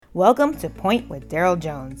Welcome to Point with Daryl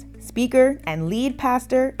Jones, speaker and lead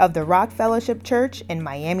pastor of the Rock Fellowship Church in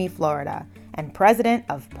Miami, Florida, and president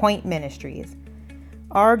of Point Ministries.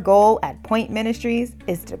 Our goal at Point Ministries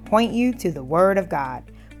is to point you to the Word of God,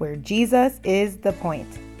 where Jesus is the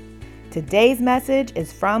point. Today's message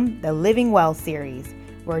is from the Living Well series,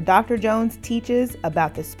 where Dr. Jones teaches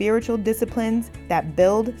about the spiritual disciplines that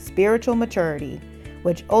build spiritual maturity,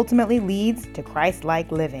 which ultimately leads to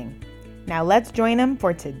Christ-like living. Now let's join him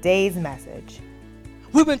for today's message.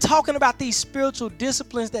 We've been talking about these spiritual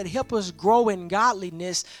disciplines that help us grow in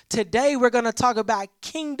godliness. Today we're going to talk about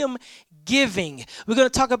kingdom giving. We're going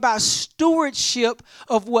to talk about stewardship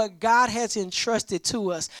of what God has entrusted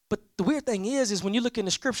to us. But the weird thing is when you look in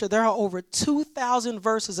the scripture, there are over 2,000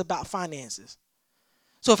 verses about finances.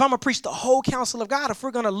 So if I'm going to preach the whole counsel of God, if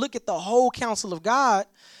we're going to look at the whole counsel of God,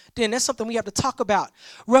 then that's something we have to talk about.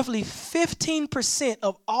 Roughly 15%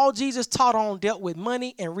 of all Jesus taught on dealt with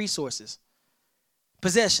money and resources,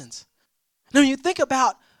 possessions. Now, when you think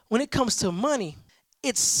about when it comes to money,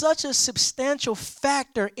 it's such a substantial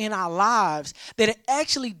factor in our lives that it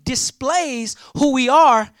actually displays who we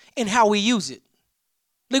are and how we use it.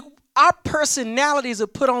 Like, our personalities are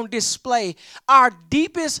put on display. Our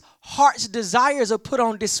deepest heart's desires are put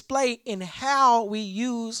on display in how we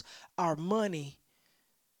use our money.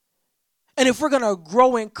 And if we're going to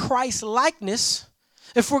grow in Christ likeness,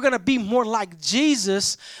 if we're going to be more like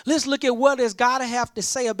Jesus, let's look at what does God have to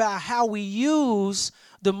say about how we use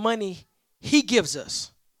the money he gives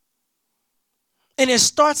us. And it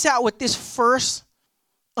starts out with this first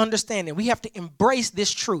understanding. We have to embrace this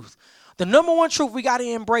truth. The number one truth we got to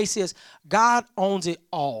embrace is God owns it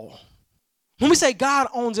all. When we say God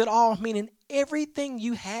owns it all, meaning everything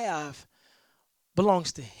you have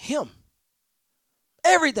belongs to him.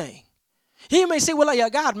 Everything. You may say, well, yeah,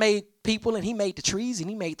 God made people and he made the trees and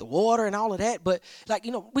he made the water and all of that. But we're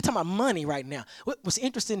talking about money right now. What's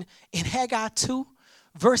interesting in Haggai 2,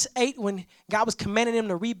 verse 8, when God was commanding him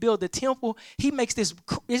to rebuild the temple, he makes this,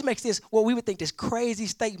 what we would think, this crazy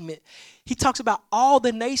statement. He talks about all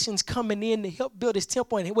the nations coming in to help build his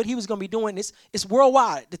temple, and what he was going to be doing is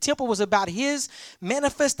worldwide. The temple was about his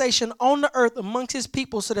manifestation on the earth amongst his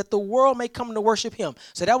people so that the world may come to worship him.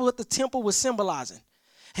 So that was what the temple was symbolizing.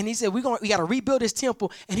 And he said, we got to rebuild this temple.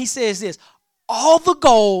 And he says this, all the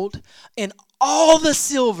gold and all the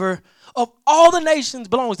silver of all the nations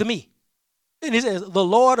belongs to me. And he says, the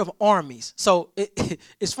Lord of armies. So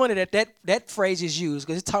it's funny that phrase is used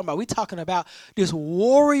because we're talking about this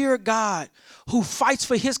warrior God who fights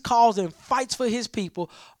for his cause and fights for his people.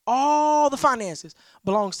 All the finances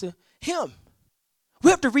belongs to him.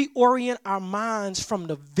 We have to reorient our minds from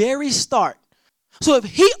the very start. So if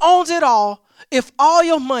he owns it all, if all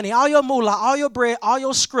your money, all your moolah, all your bread, all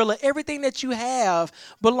your skrilla, everything that you have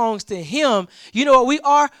belongs to him, you know what we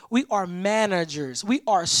are? We are managers. We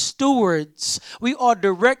are stewards. We are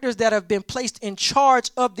directors that have been placed in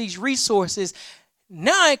charge of these resources.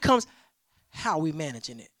 Now it comes, how are we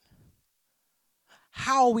managing it?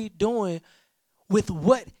 How are we doing with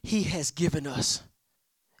what he has given us?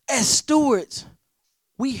 As stewards,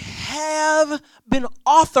 we have been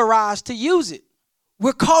authorized to use it.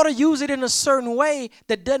 We're called to use it in a certain way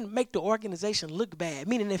that doesn't make the organization look bad.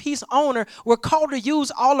 Meaning if he's owner, we're called to use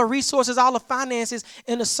all the resources, all the finances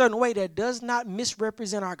in a certain way that does not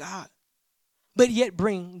misrepresent our God, but yet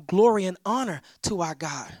bring glory and honor to our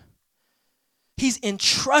God. He's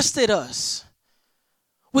entrusted us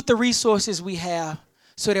with the resources we have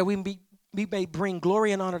so that we may bring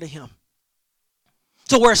glory and honor to him.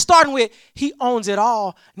 So we're starting with he owns it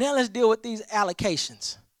all. Now let's deal with these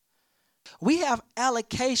allocations. We have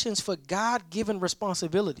allocations for God-given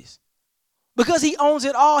responsibilities. Because he owns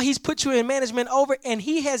it all, he's put you in management over, and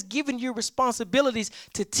he has given you responsibilities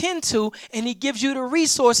to tend to, and he gives you the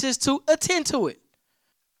resources to attend to it.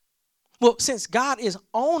 Well, since God is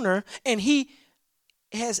owner and he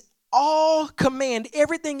has all command,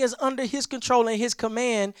 everything is under his control and his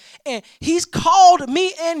command, and he's called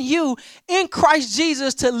me and you in Christ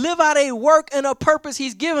Jesus to live out a work and a purpose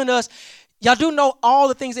he's given us. Y'all do know all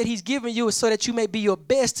the things that he's given you is so that you may be your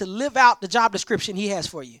best to live out the job description he has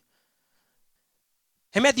for you.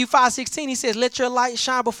 In Matthew 5:16, he says, let your light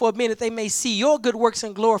shine before men that they may see your good works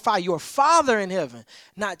and glorify your Father in heaven,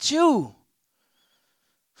 not you.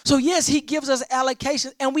 So yes, he gives us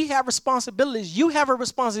allocations and we have responsibilities. You have a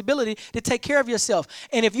responsibility to take care of yourself.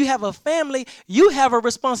 And if you have a family, you have a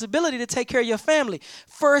responsibility to take care of your family.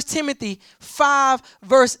 1 Timothy 5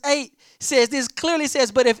 verse 8 says, this clearly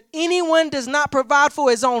says, but if anyone does not provide for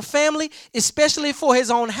his own family, especially for his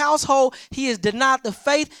own household, he is denied the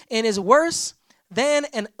faith and is worse than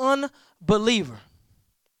an unbeliever.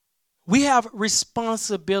 We have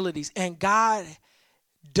responsibilities, and God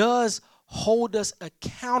does hold us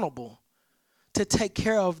accountable to take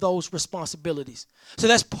care of those responsibilities. So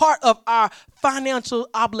that's part of our financial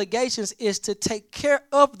obligations, is to take care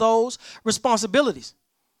of those responsibilities.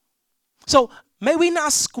 So may we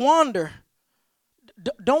not squander.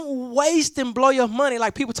 Don't waste and blow your money.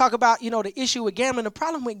 Like people talk about, the issue with gambling. The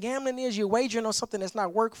problem with gambling is you're wagering on something that's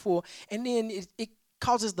not worked for, and then it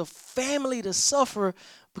causes the family to suffer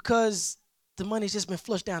because the money's just been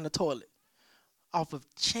flushed down the toilet off of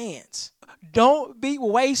chance. Don't be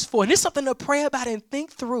wasteful. And it's something to pray about and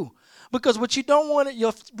think through, because what you don't want,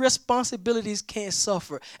 your responsibilities can't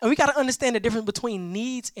suffer. And we got to understand the difference between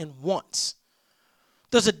needs and wants.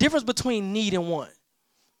 There's a difference between need and want.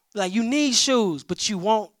 Like you need shoes, but you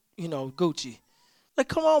want, Gucci. Like,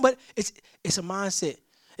 come on, but it's a mindset.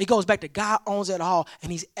 It goes back to God owns it all,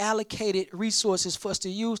 and he's allocated resources for us to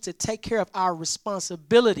use to take care of our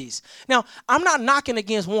responsibilities. Now, I'm not knocking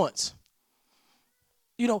against wants.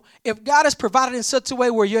 If God has provided in such a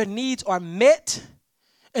way where your needs are met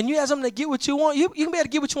and you have something to get what you want, you can be able to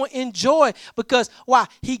get what you want. Enjoy, because why?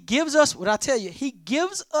 He gives us, what I tell you, he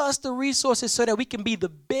gives us the resources so that we can be the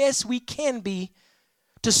best we can be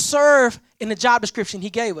to serve in the job description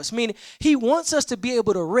he gave us. Meaning he wants us to be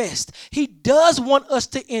able to rest. He does want us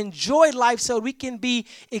to enjoy life so we can be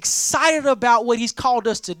excited about what he's called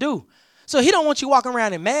us to do. So he don't want you walking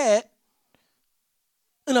around and mad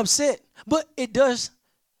and upset. But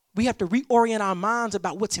we have to reorient our minds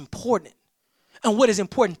about what's important and what is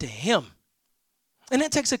important to him. And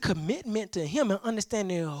that takes a commitment to him and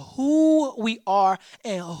understanding who we are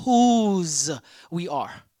and whose we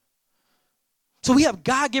are. So we have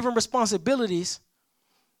God-given responsibilities,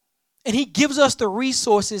 and he gives us the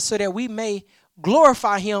resources so that we may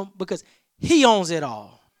glorify him because he owns it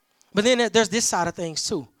all. But then there's this side of things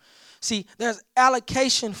too. See, there's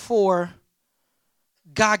allocation for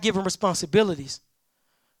God-given responsibilities,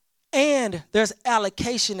 and there's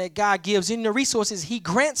allocation that God gives in the resources he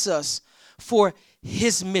grants us for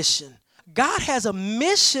his mission. God has a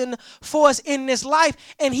mission for us in this life,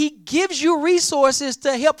 and he gives you resources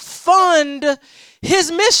to help fund his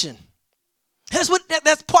mission.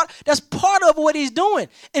 That's part of what he's doing.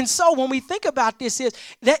 And so when we think about this,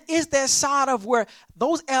 that side of where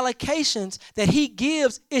those allocations that he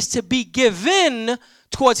gives is to be given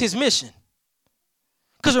towards his mission.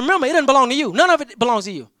 Because remember, it doesn't belong to you. None of it belongs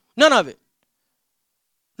to you. None of it.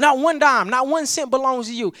 Not one dime, not 1 cent belongs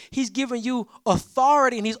to you. He's given you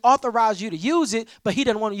authority and he's authorized you to use it, but he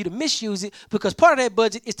doesn't want you to misuse it, because part of that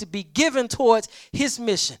budget is to be given towards his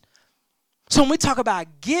mission. So when we talk about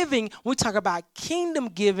giving, when we talk about kingdom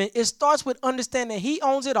giving, it starts with understanding he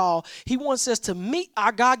owns it all. He wants us to meet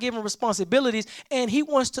our God-given responsibilities, and he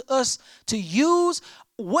wants us to use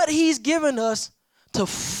what he's given us to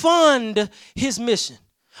fund his mission.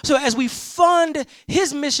 So as we fund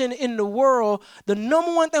his mission in the world, the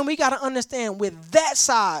number one thing we got to understand with that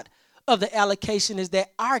side of the allocation is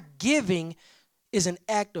that our giving is an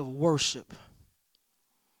act of worship.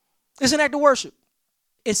 It's an act of worship.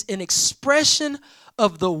 It's an expression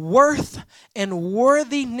of the worth and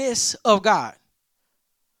worthiness of God.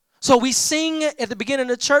 So we sing at the beginning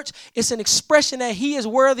of the church. It's an expression that he is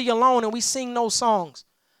worthy alone, and we sing those songs.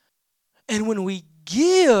 And when we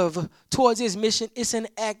give towards his mission, it's an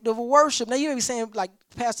act of worship. Now you may be saying, like,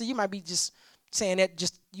 Pastor, you might be just saying that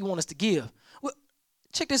just you want us to give. Well,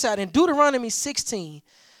 check this out. In Deuteronomy 16,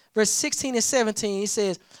 verse 16 and 17, he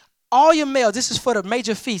says, all your males, this is for the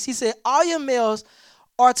major feast. He said, all your males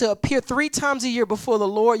are to appear 3 times a year before the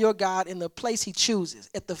Lord your God in the place he chooses.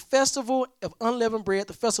 At the festival of unleavened bread,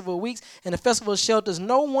 the festival of weeks, and the festival of shelters,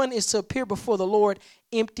 no one is to appear before the Lord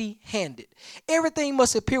empty-handed. Everything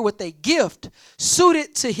must appear with a gift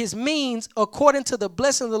suited to his means according to the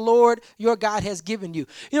blessing the Lord your God has given you.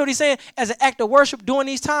 You know what he's saying? As an act of worship during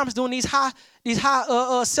these times, during these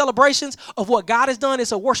high celebrations of what God has done,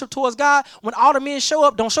 it's a worship towards God. When all the men show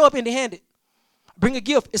up, don't show up empty-handed. Bring a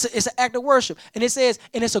gift. It's an act of worship. And it says,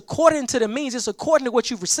 and it's according to the means. It's according to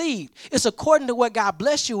what you've received. It's according to what God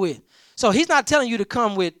blessed you with. So he's not telling you to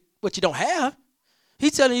come with what you don't have.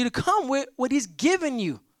 He's telling you to come with what he's given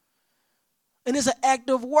you. And it's an act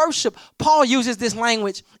of worship. Paul uses this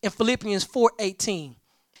language in Philippians 4:18.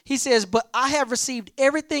 He says, but I have received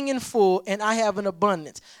everything in full, and I have an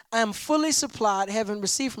abundance. I am fully supplied, having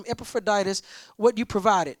received from Epaphroditus what you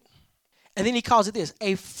provided. And then he calls it this,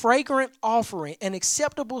 a fragrant offering, an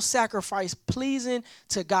acceptable sacrifice pleasing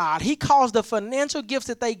to God. He calls the financial gifts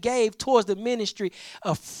that they gave towards the ministry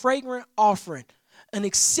a fragrant offering, an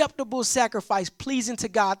acceptable sacrifice pleasing to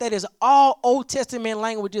God. That is all Old Testament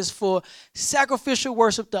languages for sacrificial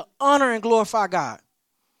worship to honor and glorify God.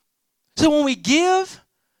 So when we give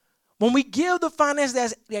the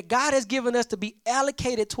finances that God has given us to be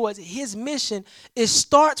allocated towards his mission, it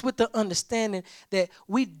starts with the understanding that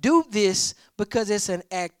we do this because it's an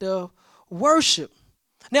act of worship.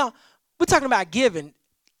 Now, we're talking about giving.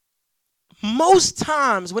 Most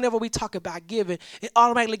times, whenever we talk about giving, it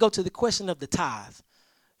automatically goes to the question of the tithe.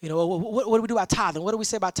 You know, what do we do about tithing? What do we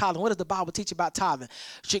say about tithing? What does the Bible teach about tithing?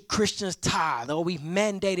 Should Christians tithe? Or we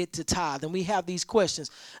mandated to tithe? And we have these questions.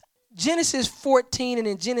 Genesis 14 and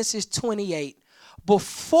in Genesis 28,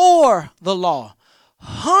 before the law,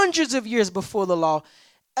 hundreds of years before the law,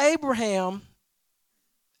 Abram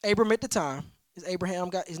at the time,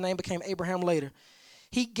 his name became Abraham later,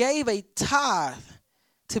 he gave a tithe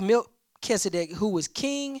to Melchizedek, who was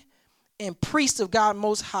king and priest of God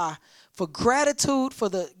Most High, for gratitude for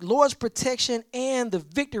the Lord's protection and the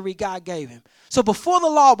victory God gave him. So before the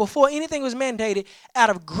law, before anything was mandated, out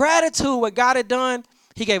of gratitude what God had done,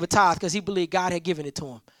 he gave a tithe because he believed God had given it to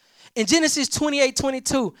him. In Genesis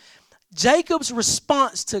 28:22, Jacob's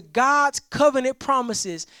response to God's covenant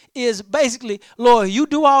promises is basically, Lord, you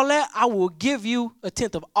do all that, I will give you a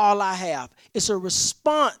tenth of all I have. It's a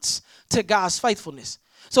response to God's faithfulness.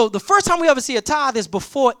 So the first time we ever see a tithe is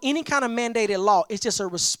before any kind of mandated law. It's just a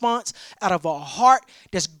response out of a heart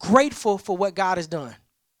that's grateful for what God has done.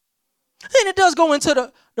 And it does go into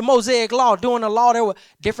the Mosaic law. During the law, there were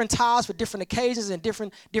different tithes for different occasions and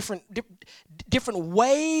different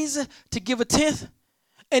ways to give a tenth.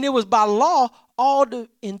 And it was by law all to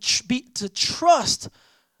trust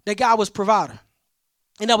that God was provider.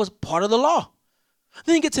 And that was part of the law.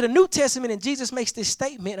 Then you get to the New Testament and Jesus makes this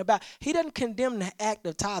statement about he doesn't condemn the act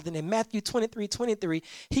of tithing. In Matthew 23:23,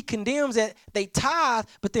 he condemns that they tithe,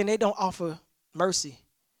 but then they don't offer mercy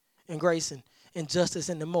and grace and justice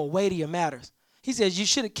in the more weightier matters. He says you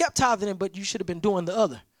should have kept tithing, but you should have been doing the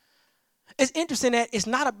other. It's interesting that it's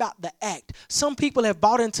not about the act. Some people have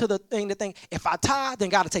bought into the thing to think, if I tithe, then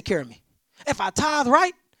God will take care of me. If I tithe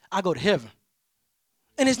right, I go to heaven.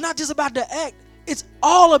 And it's not just about the act. It's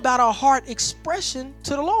all about our heart expression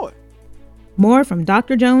to the Lord. More from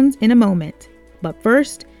Dr. Jones in a moment. But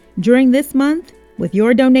first, during this month, with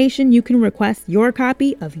your donation, you can request your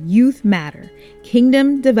copy of Youth Matter,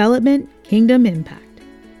 Kingdom Development, Kingdom Impact.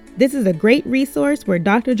 This is a great resource where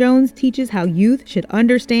Dr. Jones teaches how youth should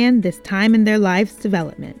understand this time in their life's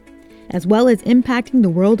development, as well as impacting the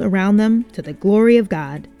world around them to the glory of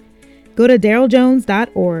God. Go to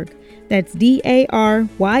daryljones.org. That's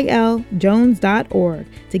DARYL Jones.org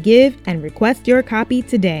to give and request your copy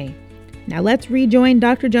today. Now let's rejoin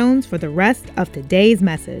Dr. Jones for the rest of today's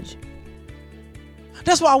message.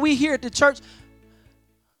 That's why we here at the church,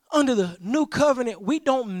 under the new covenant, we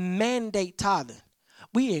don't mandate tithing.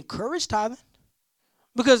 We encourage tithing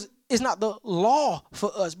because it's not the law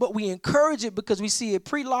for us, but we encourage it because we see it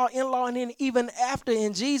pre-law, in-law, and then even after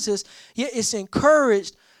in Jesus, yeah, it's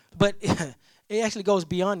encouraged, but it actually goes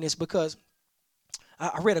beyond this because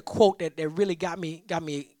I read a quote that really got me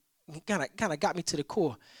kind of got me to the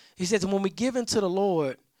core. He says, when we give into the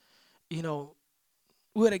Lord, you know,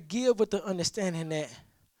 we're to give with the understanding that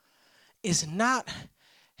it's not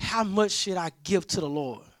how much should I give to the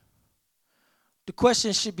Lord. The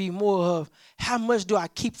question should be more of how much do I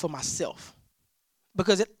keep for myself?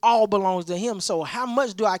 Because it all belongs to him. So how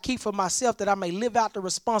much do I keep for myself that I may live out the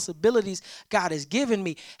responsibilities God has given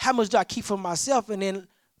me? How much do I keep for myself? And then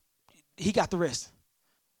he got the rest.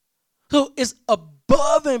 So it's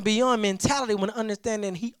above and beyond mentality when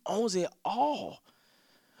understanding he owns it all.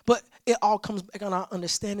 But it all comes back on our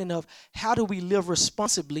understanding of how do we live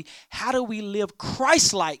responsibly? How do we live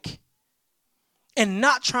Christ-like? And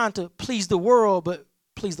not trying to please the world, but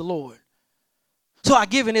please the Lord. So our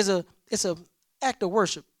giving is it's an act of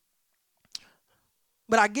worship.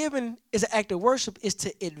 But our giving is an act of worship is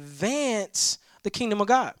to advance the kingdom of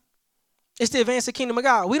God. It's to advance the kingdom of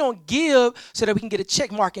God. We don't give so that we can get a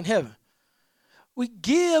check mark in heaven. We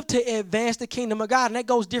give to advance the kingdom of God, and that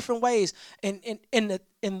goes different ways. And in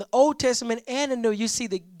the Old Testament and the New, you see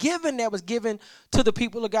the giving that was given to the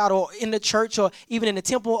people of God, or in the church, or even in the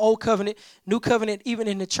temple, Old Covenant, New Covenant, even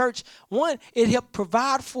in the church. One, it helped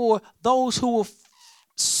provide for those who were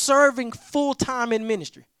serving full-time in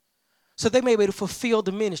ministry, so they may be able to fulfill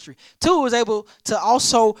the ministry. Two, it was able to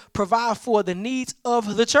also provide for the needs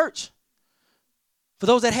of the church, for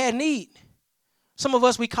those that had need. Some of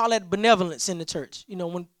us, we call that benevolence in the church. You know,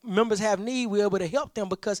 when members have need, we're able to help them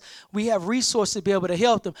because we have resources to be able to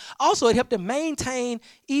help them. Also, it helped to maintain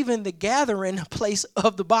even the gathering place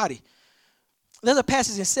of the body. There's a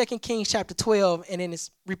passage in 2 Kings chapter 12, and then it's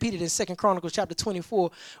repeated in 2 Chronicles chapter 24,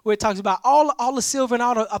 where it talks about all the silver and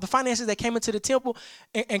all the finances that came into the temple,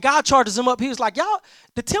 and God charges them up. He was like, y'all,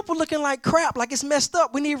 the temple looking like crap, like it's messed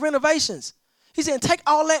up. We need renovations. He said, take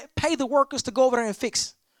all that, pay the workers to go over there and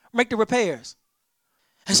fix, make the repairs.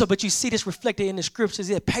 And so, but you see this reflected in the scriptures.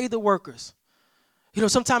 Yeah, pay the workers. You know,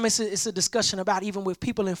 sometimes it's a discussion about even with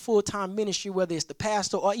people in full-time ministry, whether it's the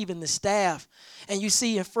pastor or even the staff. And you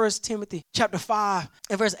see in 1 Timothy chapter 5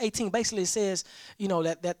 and verse 18, basically it says, you know,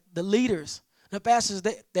 that the leaders, the pastors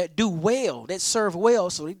that do well, that serve well,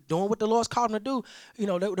 so they're doing what the Lord's called them to do, you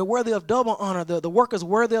know, they're worthy of double honor. The workers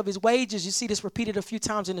worthy of his wages. You see this repeated a few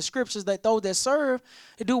times in the scriptures, that those that serve,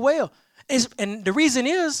 they do well. And the reason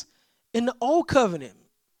is, in the old covenant,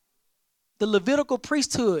 the Levitical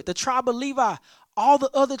priesthood, the tribe of Levi, all the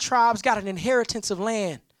other tribes got an inheritance of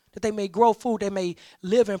land that they may grow food, they may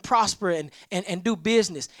live and prosper and do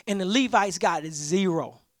business. And the Levites got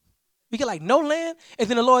zero. We get like no land. And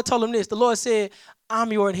then the Lord told them this. The Lord said,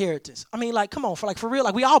 I'm your inheritance. I mean, like, come on, for real,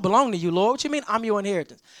 like we all belong to you, Lord. What you mean I'm your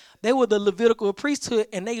inheritance? They were the Levitical priesthood,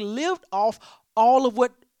 and they lived off all of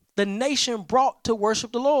what the nation brought to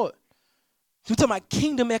worship the Lord. We're talking about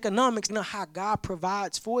kingdom economics, not how God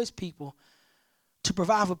provides for his people, to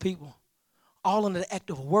provide for people, all under the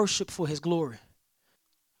act of worship for his glory.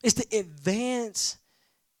 It's to advance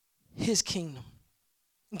his kingdom,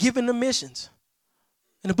 giving the missions.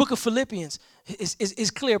 In the book of Philippians,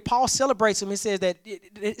 it's clear. Paul celebrates him and says that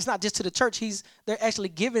it's not just to the church. They're actually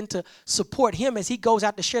given to support him as he goes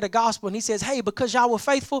out to share the gospel. And he says, hey, because y'all were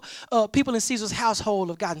faithful, people in Caesar's household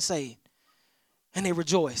have gotten saved. And they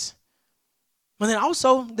rejoice. But then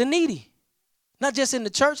also the needy. Not just in the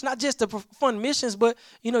church, not just to fund missions, but,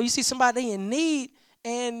 you know, you see somebody in need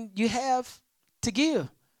and you have to give.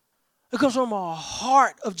 It comes from a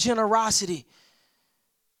heart of generosity.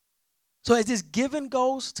 So as this giving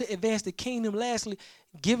goes to advance the kingdom, lastly,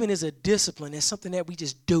 giving is a discipline. It's something that we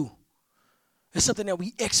just do. It's something that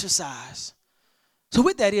we exercise. So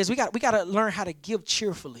with that is, we got to learn how to give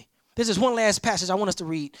cheerfully. There's this one last passage I want us to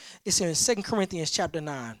read. It's in 2 Corinthians chapter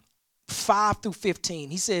 9, 5 through 15.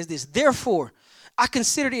 He says this, therefore, I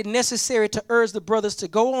considered it necessary to urge the brothers to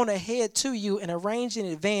go on ahead to you and arrange in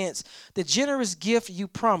advance the generous gift you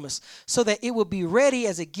promised, so that it will be ready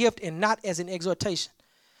as a gift and not as an exhortation.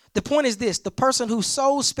 The point is this, the person who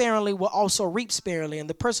sows sparingly will also reap sparingly, and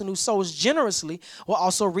the person who sows generously will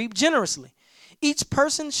also reap generously. Each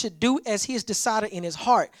person should do as he has decided in his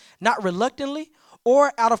heart, not reluctantly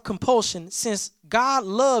or out of compulsion, since God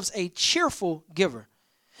loves a cheerful giver.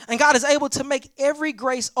 And God is able to make every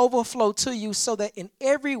grace overflow to you, so that in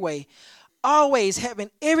every way, always having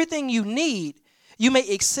everything you need, you may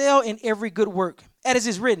excel in every good work. As it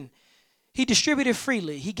is written, he distributed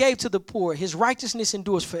freely, he gave to the poor, his righteousness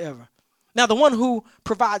endures forever. Now the one who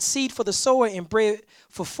provides seed for the sower and bread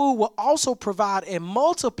for food will also provide and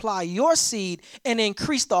multiply your seed and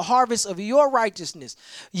increase the harvest of your righteousness.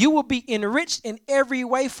 You will be enriched in every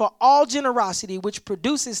way for all generosity, which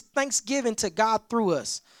produces thanksgiving to God through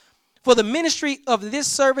us. For the ministry of this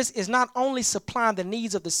service is not only supplying the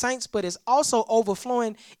needs of the saints, but is also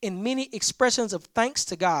overflowing in many expressions of thanks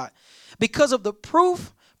to God. Because of the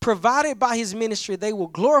proof provided by his ministry, they will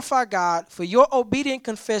glorify God for your obedient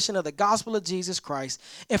confession of the gospel of Jesus Christ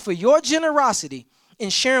and for your generosity in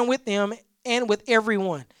sharing with them and with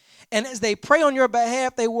everyone. And as they pray on your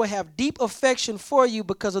behalf, they will have deep affection for you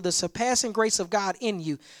because of the surpassing grace of God in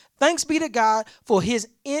you. Thanks be to God for his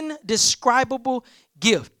indescribable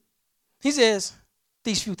gift. He says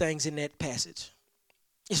these few things in that passage.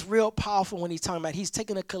 It's real powerful when he's talking about he's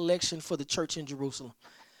taking a collection for the church in Jerusalem.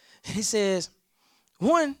 And he says,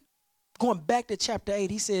 one, going back to chapter 8,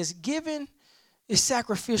 he says, giving is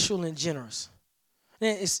sacrificial and generous.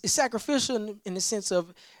 And it's sacrificial in the sense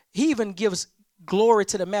of he even gives glory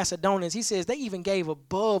to the Macedonians. He says they even gave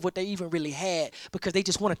above what they even really had because they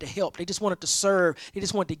just wanted to help. They just wanted to serve. They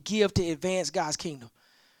just wanted to give to advance God's kingdom.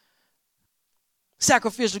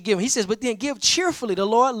 Sacrificial giving. He says, but then give cheerfully. The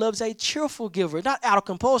Lord loves a cheerful giver, not out of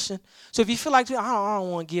compulsion. So if you feel like, I don't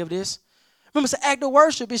want to give this. Remember, it's an act of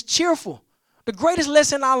worship. It's cheerful. The greatest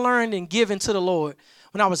lesson I learned in giving to the Lord,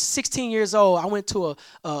 when I was 16 years old, I went to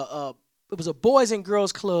it was a boys and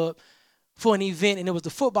girls club for an event, and it was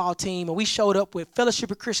the football team, and we showed up with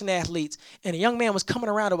Fellowship of Christian Athletes, and a young man was coming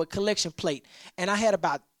around with a collection plate, and I had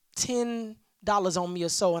about $10 on me or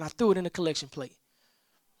so, and I threw it in the collection plate.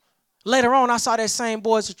 Later on, I saw that same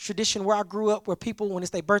boy. It's a tradition where I grew up, where people, when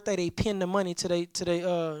it's their birthday, they pin the money to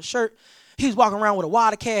their shirt. He was walking around with a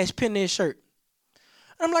wad of cash pinned in his shirt.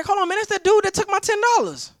 And I'm like, hold on, man, that's that dude that took my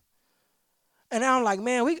 $10. And now I'm like,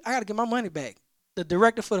 man, I got to get my money back. the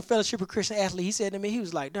director for the Fellowship of Christian Athletes, he said to me, he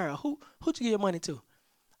was like, Daryl, who'd you give your money to?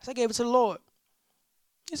 I said, I gave it to the Lord.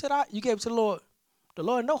 He said, you gave it to the Lord. The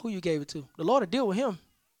Lord know who you gave it to. The Lord will deal with him.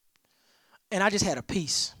 And I just had a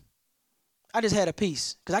peace. Because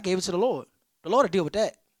I gave it to the Lord. The Lord will deal with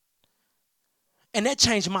that. And that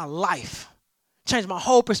changed my life. Changed my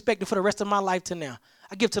whole perspective for the rest of my life to now.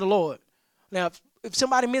 I give to the Lord. Now, if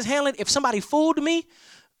somebody mishandled, if somebody fooled me,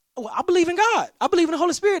 well, I believe in God. I believe in the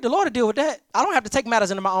Holy Spirit. The Lord will deal with that. I don't have to take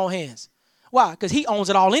matters into my own hands. Why? Because he owns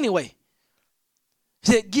it all anyway.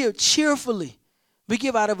 He said, give cheerfully. We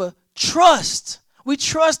give out of a trust. We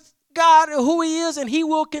trust God and who he is, and he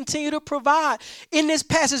will continue to provide. In this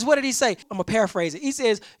passage, what did he say? I'm going to paraphrase it. He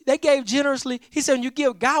says, they gave generously. He said, when you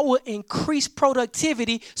give, God will increase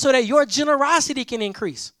productivity so that your generosity can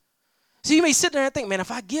increase. So you may sit there and think, man,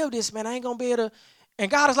 if I give this, man, I ain't going to be able to. And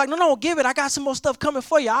God is like, no, give it. I got some more stuff coming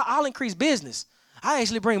for you. I'll increase business. I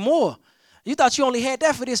actually bring more. You thought you only had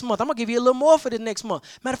that for this month. I'm going to give you a little more for the next month.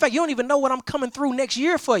 Matter of fact, you don't even know what I'm coming through next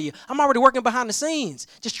year for you. I'm already working behind the scenes.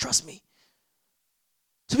 Just trust me.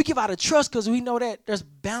 So we give out of trust because we know that there's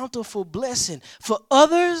bountiful blessing for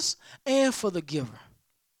others and for the giver.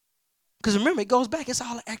 Because remember, it goes back. It's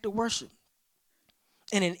all an act of worship.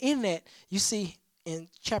 And in that, you see in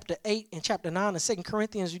chapter 8 and chapter 9 of 2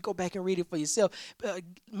 Corinthians, you go back and read it for yourself.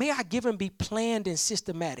 May our giving be planned and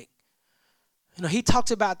systematic. You know, he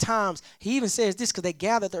talks about times. He even says this because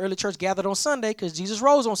the early church gathered on Sunday because Jesus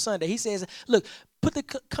rose on Sunday. He says, look,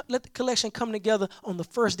 let the collection come together on the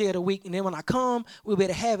first day of the week. And then when I come, we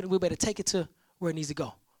better have it and we better take it to where it needs to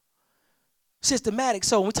go. Systematic.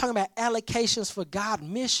 So when we're talking about allocations for God's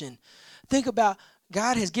mission, think about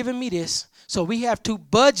God has given me this. So we have to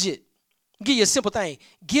budget. I'll give you a simple thing.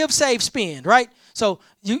 Give, save, spend, right? So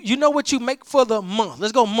you know what you make for the month.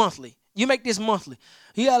 Let's go monthly. You make this monthly.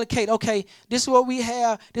 You allocate, okay, this is what we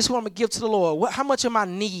have. This is what I'm going to give to the Lord. How much of my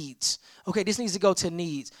needs? Okay, this needs to go to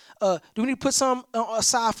needs. Do we need to put some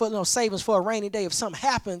aside for savings for a rainy day? If something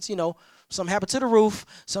happens, something happened to the roof,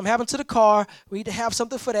 something happened to the car, we need to have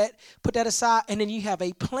something for that. Put that aside, and then you have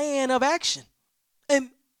a plan of action. And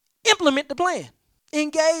implement the plan.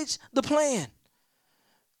 Engage the plan.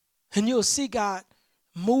 And you'll see God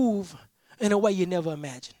move in a way you never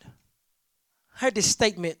imagined. I heard this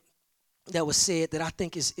statement that was said that I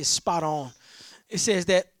think is spot on. It says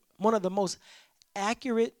that one of the most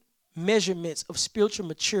accurate measurements of spiritual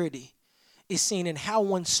maturity is seen in how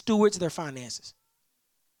one stewards their finances.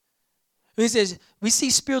 It says we see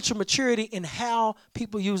spiritual maturity in how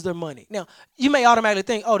people use their money. Now, you may automatically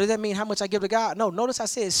think, does that mean how much I give to God? No, notice I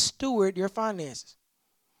said steward your finances.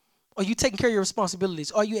 Are you taking care of your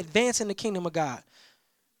responsibilities? Are you advancing the kingdom of God?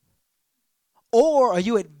 Or are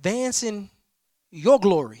you advancing your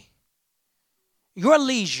glory? Your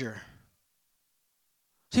leisure.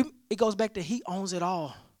 See, it goes back to he owns it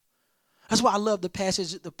all. That's why I love the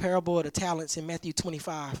passage, the parable of the talents in Matthew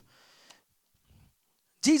 25.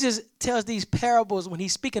 Jesus tells these parables when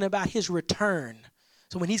he's speaking about his return.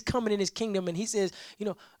 So when he's coming in his kingdom and he says,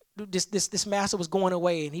 this master was going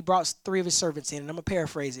away and he brought 3 of his servants in. And I'm going to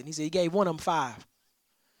paraphrase it. And he said he gave one of them 5.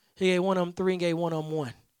 He gave one of them 3 and gave one of them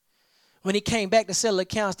 1. When he came back to settle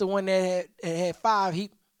accounts, the one that had 5,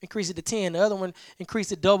 he increased it to 10. The other one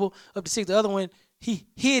increased it double up to 6. The other one, he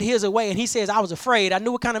hid his away. And he says, I was afraid. I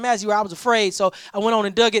knew what kind of master you were. I was afraid. So I went on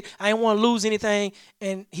and dug it. I didn't want to lose anything.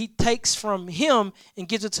 And he takes from him and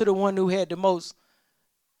gives it to the one who had the most.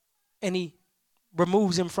 And he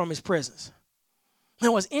removes him from his presence.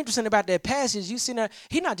 And what's interesting about that passage, you see,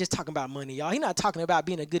 he's not just talking about money, y'all. He's not talking about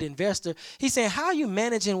being a good investor. He's saying, how are you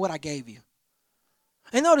managing what I gave you?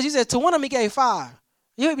 And notice he said, to one of them he gave 5.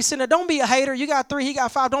 You may be sitting there, don't be a hater. You got 3, he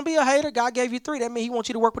got 5. Don't be a hater. God gave you 3. That means he wants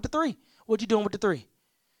you to work with the 3. What you doing with the 3?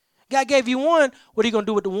 God gave you 1. What are you going to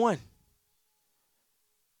do with the 1?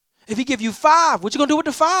 If he give you 5, what you going to do with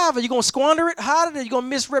the 5? Are you going to squander it, hide it? Are you going to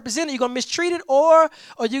misrepresent it? Are you going to mistreat it? Or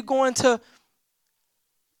are you going to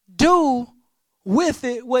do with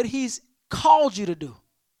it what he's called you to do?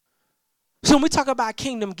 So when we talk about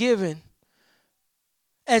kingdom giving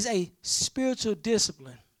as a spiritual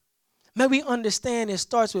discipline, may we understand it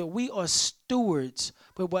starts with we are stewards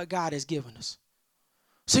with what God has given us.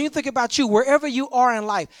 So you think about you, wherever you are in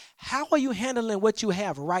life, how are you handling what you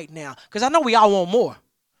have right now? Because I know we all want more.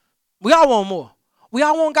 We all want more. We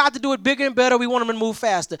all want God to do it bigger and better. We want him to move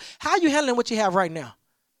faster. How are you handling what you have right now?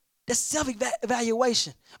 That's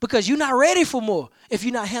self-evaluation because you're not ready for more if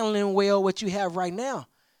you're not handling well what you have right now.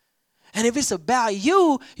 And if it's about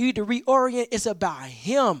you, you need to reorient. It's about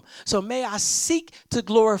him. So may I seek to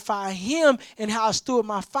glorify him in how I steward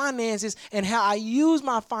my finances and how I use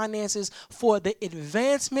my finances for the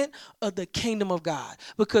advancement of the kingdom of God.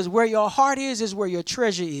 Because where your heart is where your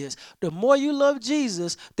treasure is. The more you love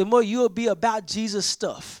Jesus, the more you'll be about Jesus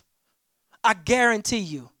stuff. I guarantee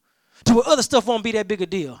you. To where other stuff won't be that big a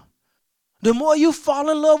deal. The more you fall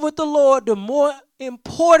in love with the Lord, the more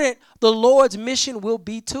important the Lord's mission will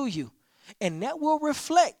be to you. And that will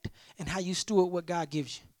reflect in how you steward what God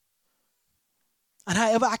gives you. And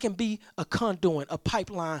however I can be a conduit, a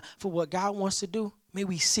pipeline for what God wants to do, may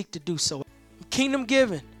we seek to do so. Kingdom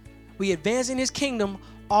giving. We advance in his kingdom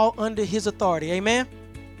all under his authority. Amen.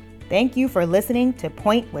 Thank you for listening to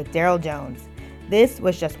Point with Daryl Jones. This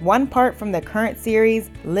was just one part from the current series,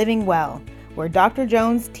 Living Well, where Dr.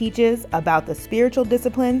 Jones teaches about the spiritual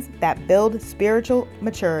disciplines that build spiritual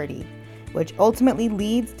maturity, which ultimately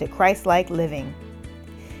leads to Christ-like living.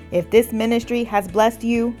 If this ministry has blessed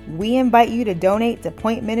you, we invite you to donate to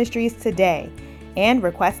Point Ministries today and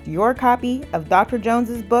request your copy of Dr.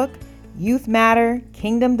 Jones's book, Youth Matter,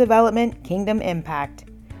 Kingdom Development, Kingdom Impact.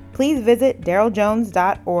 Please visit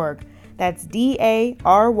daryljones.org. That's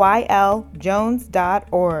DARYL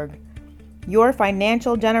Jones.org. Your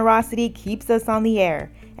financial generosity keeps us on the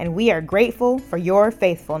air, and we are grateful for your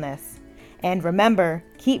faithfulness. And remember,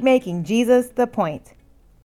 keep making Jesus the point.